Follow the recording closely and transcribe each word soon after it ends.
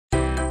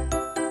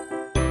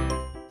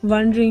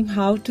Wondering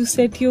how to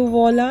set your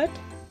wall art?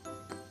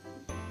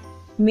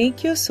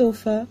 Make your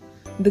sofa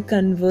the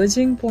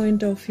converging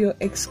point of your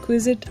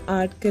exquisite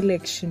art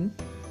collection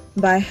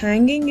by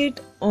hanging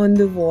it on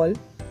the wall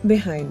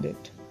behind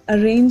it.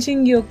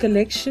 Arranging your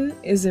collection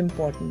is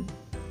important.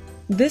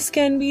 This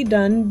can be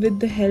done with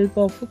the help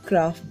of a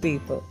craft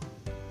paper.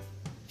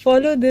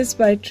 Follow this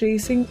by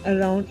tracing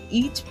around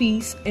each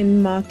piece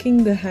and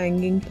marking the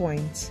hanging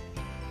points.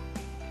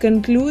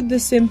 Conclude the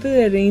simple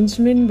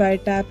arrangement by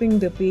tapping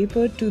the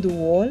paper to the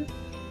wall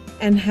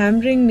and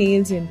hammering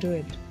nails into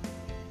it.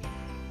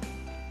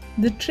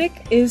 The trick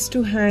is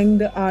to hang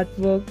the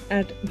artwork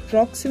at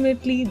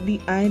approximately the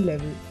eye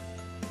level.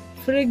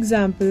 For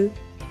example,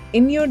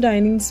 in your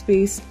dining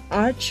space,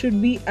 art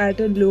should be at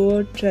a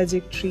lower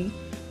trajectory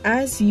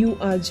as you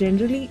are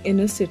generally in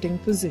a sitting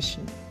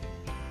position.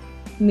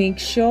 Make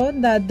sure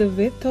that the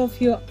width of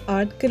your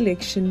art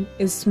collection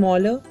is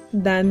smaller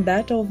than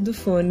that of the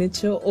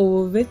furniture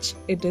over which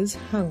it is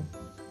hung.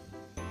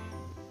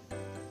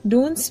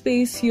 Don't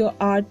space your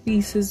art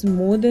pieces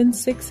more than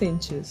 6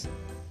 inches.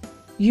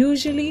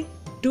 Usually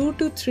 2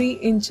 to 3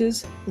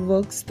 inches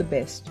works the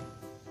best.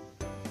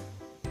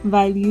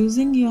 While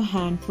using your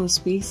hand for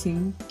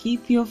spacing,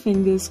 keep your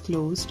fingers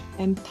closed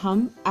and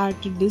thumb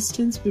at a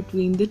distance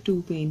between the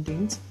two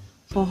paintings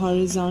for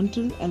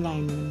horizontal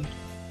alignment.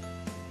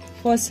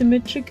 For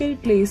symmetrical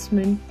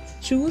placement,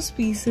 choose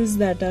pieces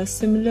that are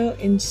similar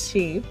in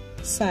shape,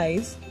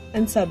 size,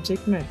 and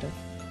subject matter.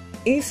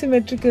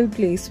 Asymmetrical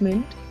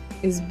placement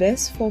is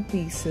best for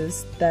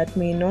pieces that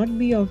may not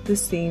be of the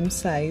same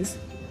size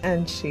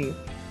and shape,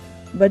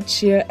 but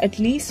share at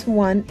least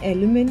one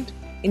element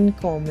in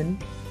common,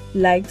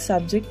 like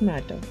subject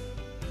matter.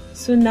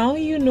 So now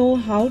you know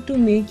how to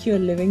make your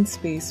living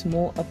space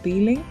more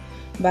appealing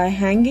by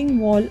hanging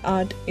wall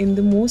art in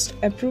the most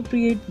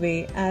appropriate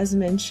way as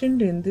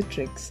mentioned in the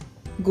tricks.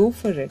 Go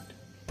for it.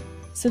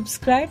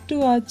 Subscribe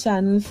to our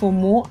channel for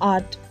more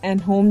art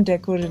and home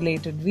decor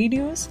related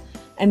videos,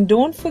 and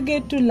don't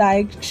forget to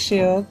like,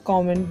 share,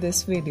 comment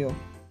this video.